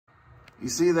You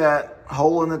see that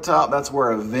hole in the top? That's where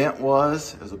a vent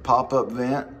was. It was a pop-up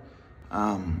vent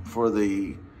for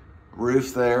the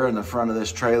roof there in the front of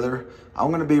this trailer.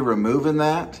 I'm gonna be removing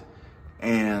that,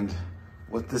 and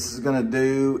what this is gonna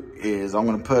do is I'm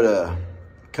gonna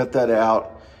cut that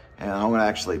out, and I'm gonna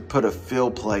actually put a fill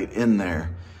plate in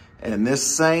there. And this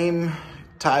same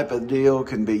type of deal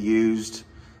can be used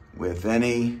with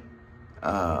any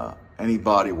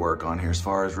body work on here as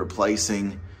far as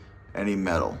replacing any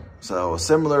metal. So a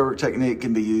similar technique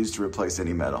can be used to replace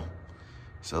any metal.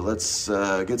 So let's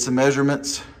get some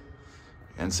measurements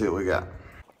and see what we got.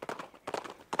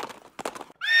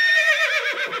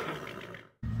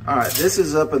 All right, this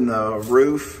is up in the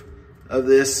roof of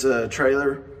this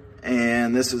trailer,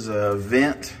 and this is a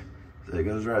vent that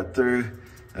goes right through.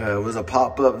 It was a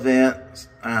pop-up vent.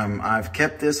 I've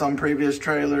kept this on previous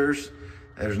trailers.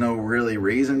 There's no really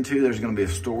reason to. There's gonna be a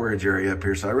storage area up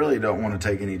here, so I really don't wanna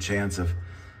take any chance of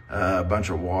a bunch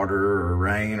of water or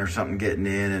rain or something getting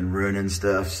in and ruining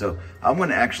stuff. So I'm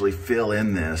gonna actually fill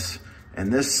in this.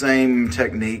 And this same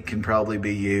technique can probably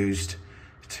be used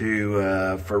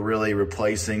for really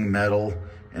replacing metal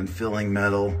and filling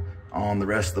metal on the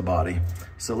rest of the body.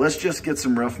 So let's just get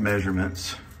some rough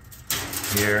measurements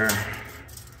here.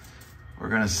 We're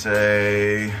gonna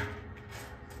say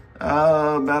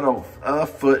about a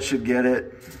foot should get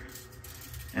it.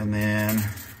 And then,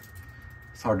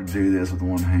 it's hard to do this with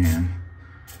one hand,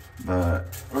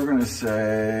 but we're gonna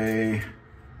say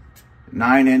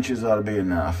 9 inches ought to be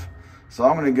enough. So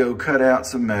I'm gonna go cut out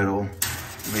some metal.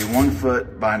 It'll be 1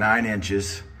 foot by 9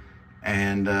 inches.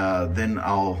 And then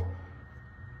I'll,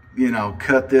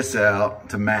 cut this out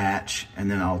to match, and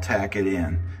then I'll tack it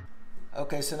in.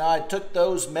 Okay, so now I took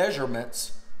those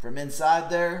measurements from inside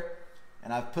there,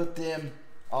 and I've put them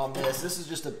on this. This is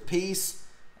just a piece,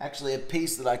 actually a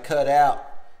piece that I cut out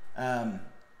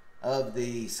of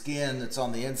the skin that's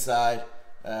on the inside,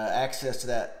 access to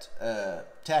that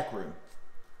tack room.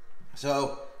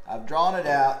 So I've drawn it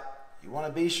out. You want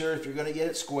to be sure, if you're going to get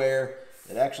it square,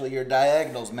 that actually your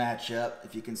diagonals match up.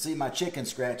 If you can see my chicken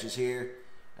scratches here,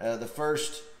 the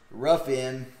first rough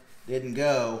end didn't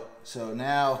go. So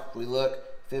now if we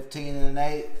look 15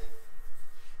 1/8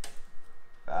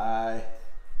 by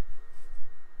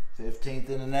 15th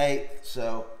and 1/8,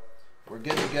 so we're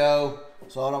good to go.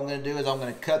 So what I'm going to do is I'm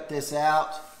going to cut this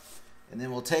out, and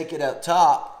then we'll take it up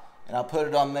top, and I'll put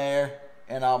it on there,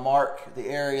 and I'll mark the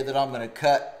area that I'm going to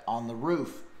cut on the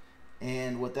roof.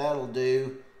 And what that'll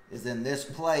do is then this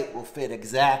plate will fit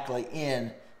exactly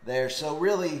in there. So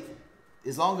really,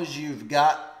 as long as you've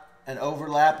got an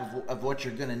overlap of what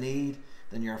you're going to need,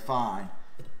 then you're fine.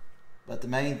 But the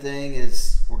main thing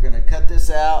is we're going to cut this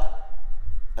out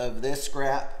of this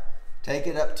scrap, take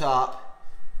it up top,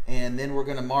 and then we're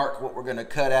going to mark what we're going to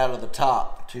cut out of the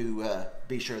top to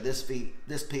be sure this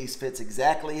piece fits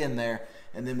exactly in there,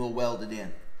 and then we'll weld it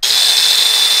in.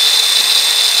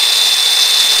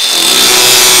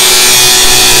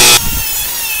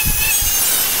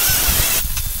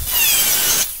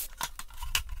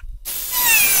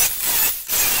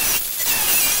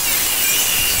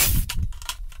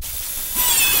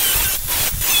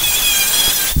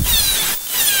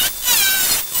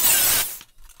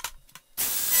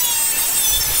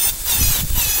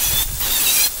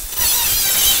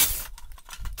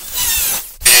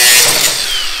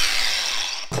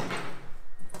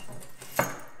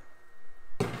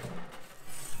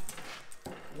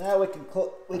 Now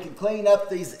we can clean up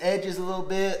these edges a little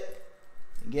bit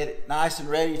and get it nice and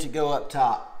ready to go up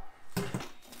top.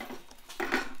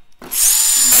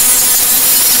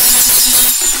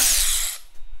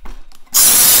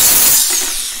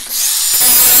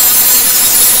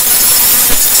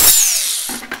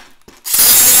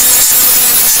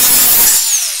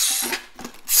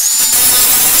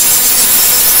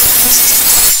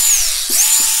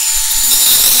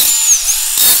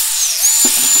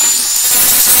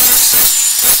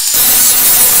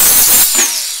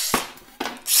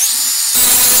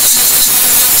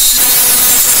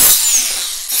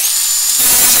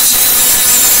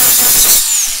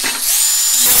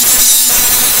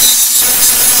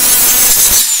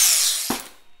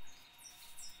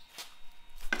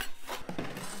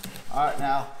 All right,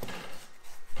 now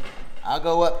I'll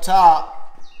go up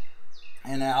top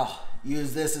and I'll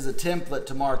use this as a template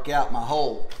to mark out my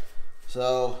hole.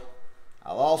 So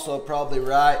I'll also probably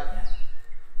write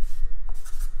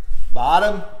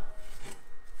bottom,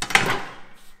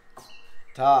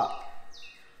 top.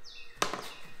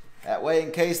 That way,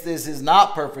 in case this is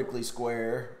not perfectly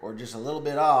square or just a little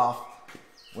bit off,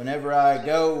 whenever I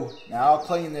go, now I'll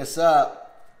clean this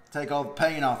up, take all the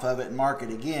paint off of it and mark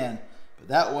it again. But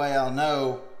that way I'll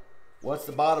know what's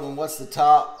the bottom and what's the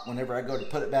top whenever I go to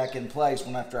put it back in place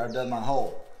after I've done my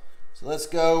hole. So let's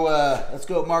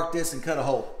go mark this and cut a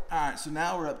hole. All right, so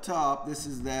now we're up top. This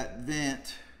is that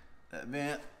vent.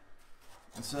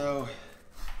 And so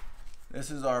this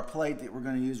is our plate that we're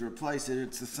going to use to replace it.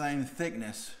 It's the same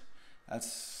thickness.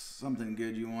 That's something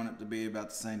good. You want it to be about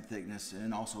the same thickness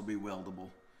and also be weldable.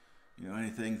 You know,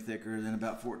 anything thicker than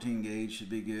about 14 gauge should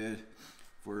be good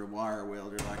for a wire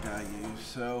welder like I use.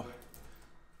 So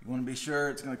you want to be sure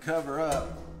it's going to cover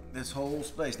up this whole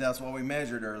space. That's what we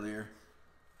measured earlier.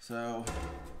 So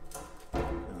I'm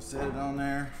going to set it on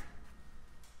there.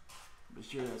 Be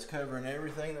sure that's covering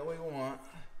everything that we want.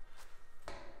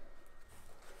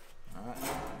 All right.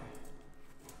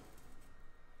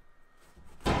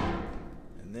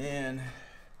 And then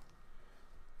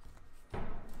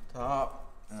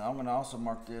top, and I'm going to also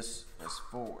mark this as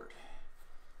forward.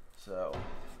 So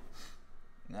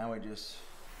now we just.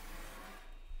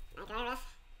 Dry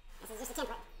rough. This is just a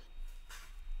template.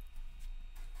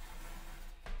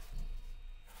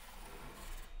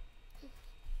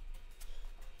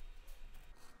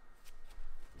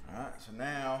 All right, so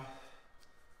now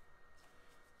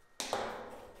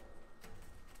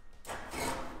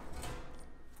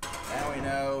we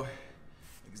know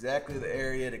exactly the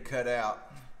area to cut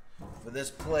out for this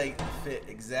plate to fit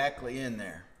exactly in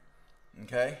there.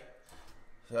 Okay,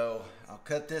 so I'll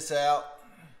cut this out,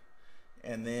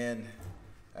 and then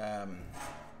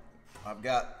I've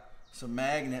got some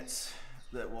magnets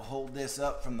that will hold this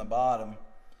up from the bottom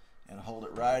and hold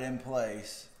it right in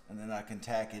place, and then I can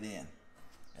tack it in.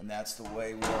 And that's the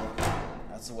way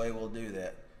we'll do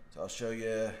that. So I'll show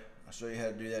you how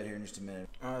to do that here in just a minute.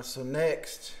 All right, so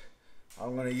next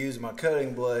I'm going to use my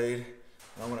cutting blade.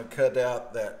 I'm going to cut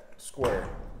out that square.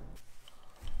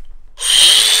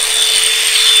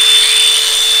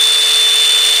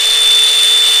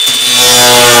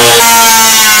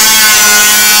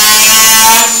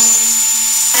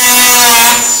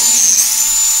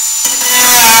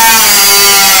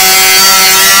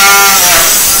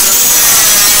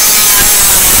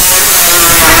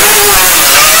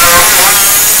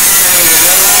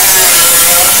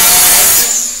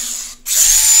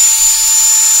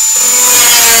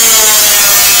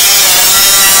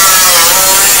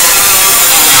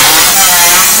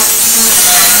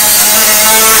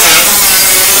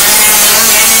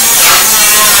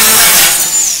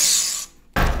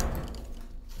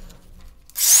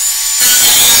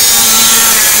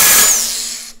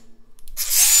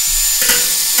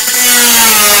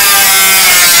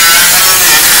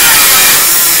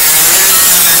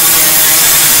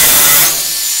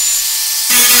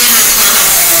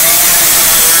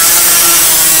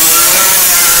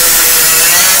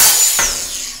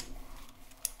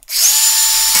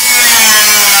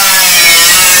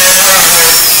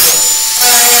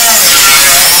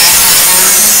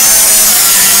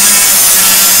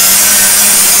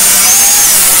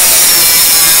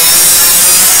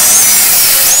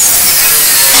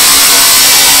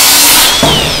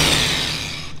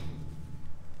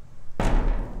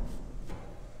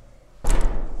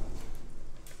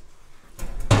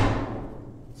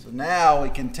 Now we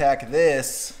can tack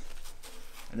this,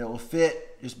 and it will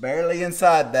fit just barely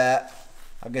inside that.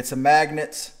 I'll get some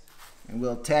magnets, and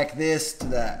we'll tack this to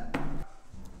that.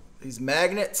 These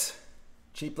magnets,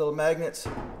 cheap little magnets,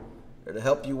 are to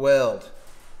help you weld.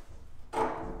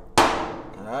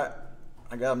 Alright,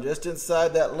 I got them just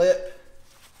inside that lip,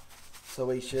 so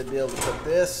we should be able to put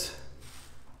this,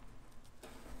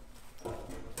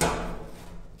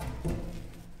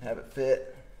 have it fit.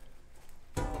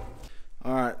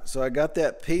 Alright, so I got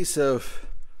that piece of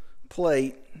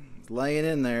plate laying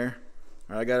in there.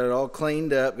 I got it all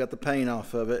cleaned up, got the paint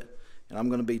off of it, and I'm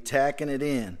going to be tacking it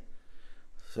in.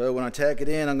 So when I tack it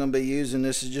in, I'm going to be using,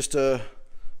 this is just a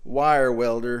wire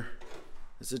welder.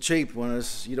 It's a cheap one.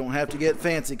 You don't have to get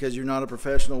fancy because you're not a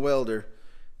professional welder.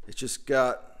 It's just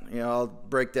got, you know, I'll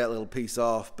break that little piece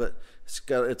off, but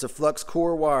it's a flux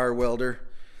core wire welder.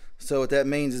 So what that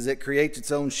means is it creates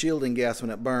its own shielding gas when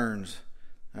it burns.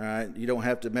 All right, you don't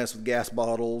have to mess with gas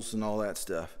bottles and all that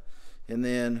stuff. And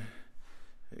then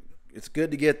it's good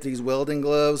to get these welding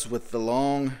gloves with the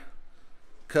long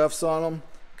cuffs on them,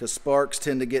 because sparks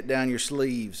tend to get down your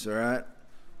sleeves. All right,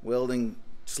 welding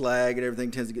slag and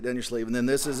everything tends to get down your sleeve. And then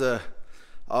this is a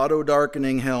auto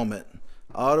darkening helmet.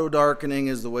 Auto darkening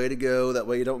is the way to go. That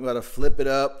way you don't got to flip it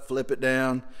up, flip it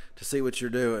down to see what you're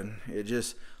doing. It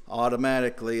just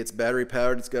automatically, it's battery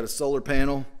powered. It's got a solar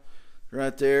panel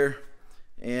right there.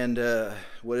 And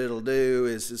what it'll do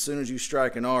is, as soon as you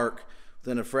strike an arc,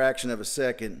 within a fraction of a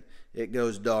second, it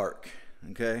goes dark,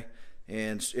 okay,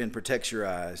 and protects your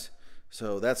eyes.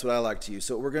 So that's what I like to use.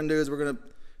 So what we're gonna do is we're gonna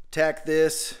tack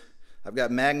this. I've got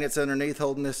magnets underneath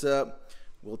holding this up.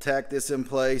 We'll tack this in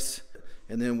place,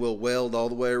 and then we'll weld all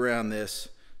the way around this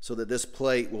so that this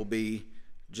plate will be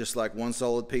just like one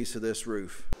solid piece of this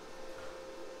roof.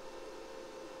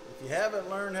 If you haven't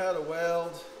learned how to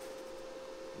weld,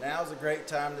 now's a great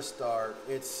time to start.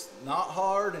 It's not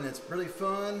hard and it's really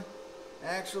fun,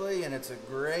 actually, and it's a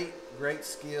great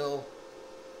skill.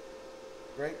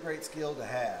 Great skill to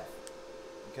have.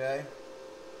 Okay?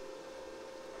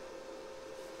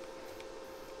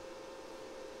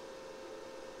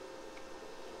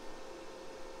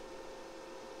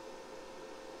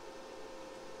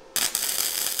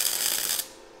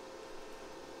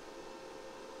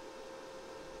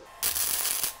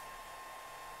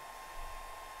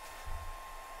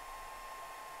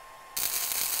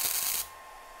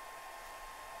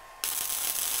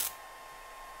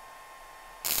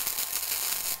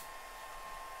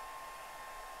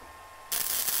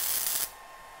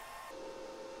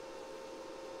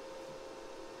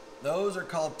 Those are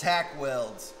called tack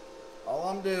welds. All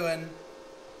I'm doing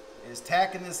is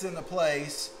tacking this into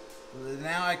place.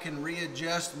 Now I can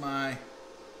readjust my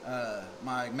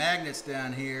my magnets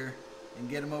down here and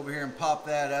get them over here and pop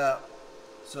that up.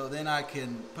 So then I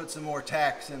can put some more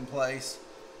tacks in place,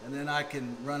 and then I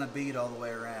can run a bead all the way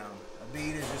around. A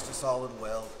bead is just a solid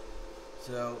weld.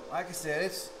 So like I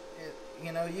said,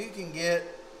 you know, you can get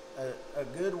a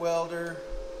good welder,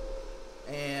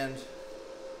 and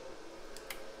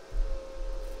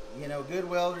you know, good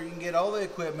welder, you can get all the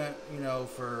equipment, you know,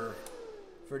 for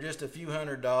just a few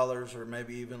 $100s or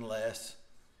maybe even less,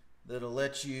 that'll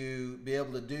let you be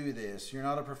able to do this. You're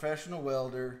not a professional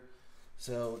welder,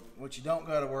 so what you don't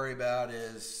got to worry about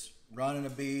is running a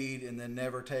bead and then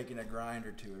never taking a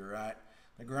grinder to it, right?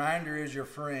 The grinder is your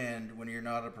friend when you're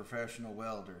not a professional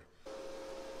welder.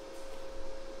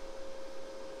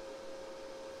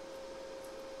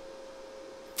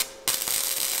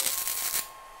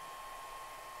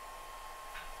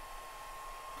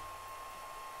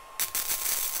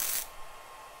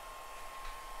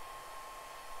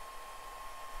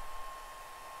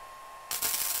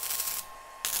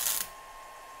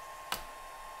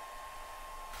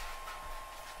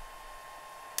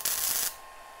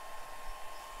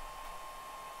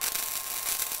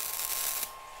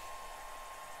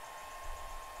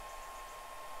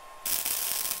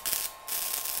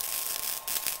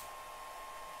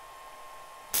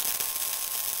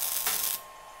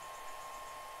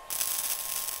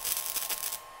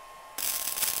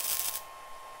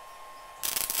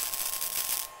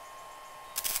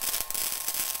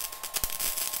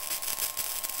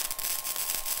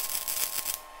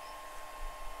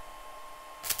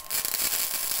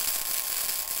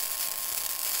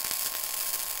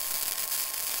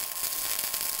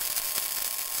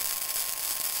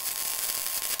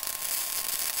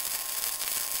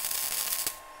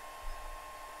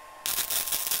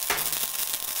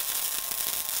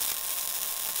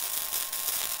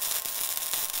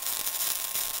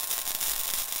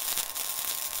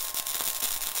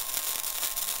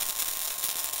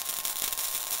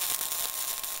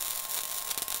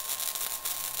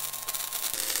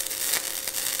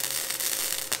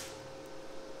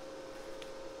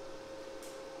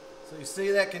 So you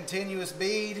see that continuous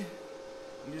bead?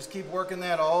 You just keep working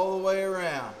that all the way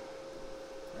around.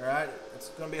 All right, it's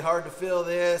going to be hard to fill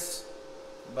this,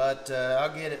 but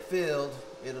I'll get it filled.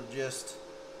 It'll just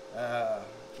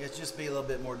be a little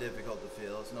bit more difficult to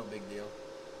fill. It's no big deal.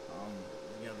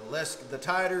 You know, the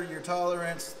tighter your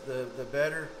tolerance, the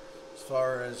better as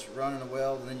far as running a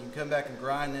weld. And then you can come back and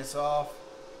grind this off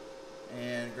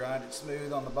and grind it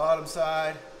smooth on the bottom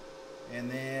side. And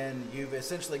then you've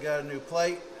essentially got a new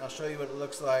plate. I'll show you what it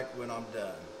looks like when I'm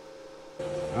done.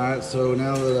 Alright, so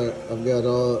now that I've got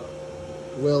all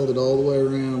welded all the way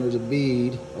around, there's a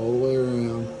bead all the way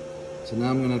around. So now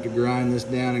I'm going to have to grind this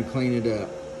down and clean it up.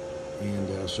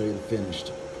 And I'll show you the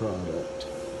finished product.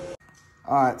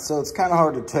 Alright, so it's kind of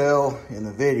hard to tell in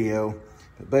the video.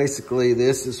 But basically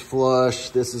this is flush,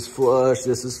 this is flush,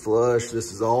 this is flush,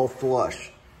 this is all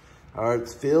flush. Alright,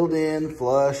 it's filled in,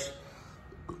 flush.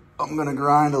 I'm gonna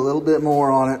grind a little bit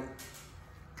more on it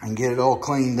and get it all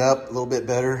cleaned up a little bit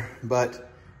better,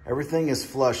 but everything is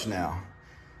flush now.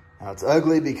 Now it's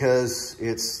ugly because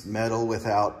it's metal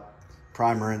without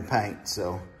primer and paint,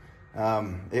 so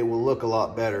it will look a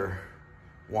lot better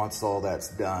once all that's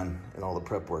done and all the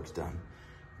prep work's done.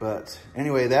 But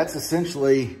anyway, that's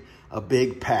essentially a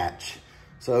big patch.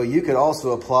 So you could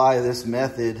also apply this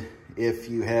method if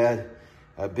you had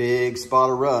a big spot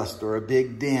of rust or a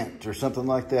big dent or something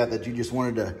like that, that you just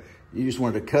wanted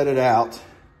to cut it out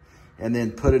and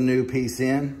then put a new piece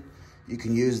in. you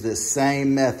can use this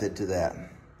same method to that.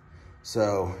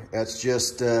 So that's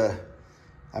just, I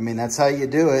mean, that's how you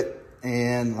do it.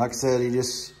 And like I said, you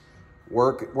just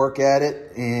work at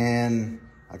it. And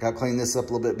like I'll clean this up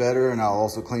a little bit better, and I'll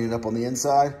also clean it up on the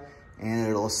inside. And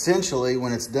it'll essentially,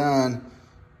 when it's done,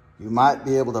 you might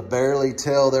be able to barely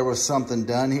tell there was something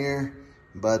done here,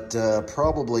 but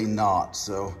probably not.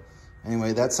 So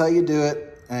anyway, that's how you do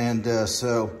it. And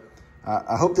so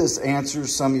I hope this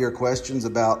answers some of your questions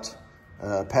about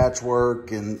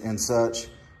patchwork and such,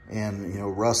 and, you know,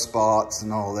 rust spots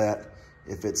and all that.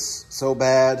 If it's so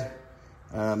bad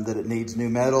that it needs new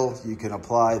metal, you can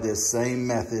apply this same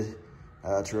method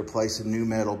to replace a new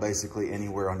metal basically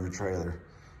anywhere on your trailer.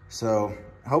 So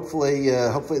hopefully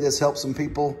this helps some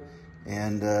people,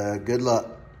 and good luck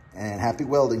and happy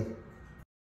welding.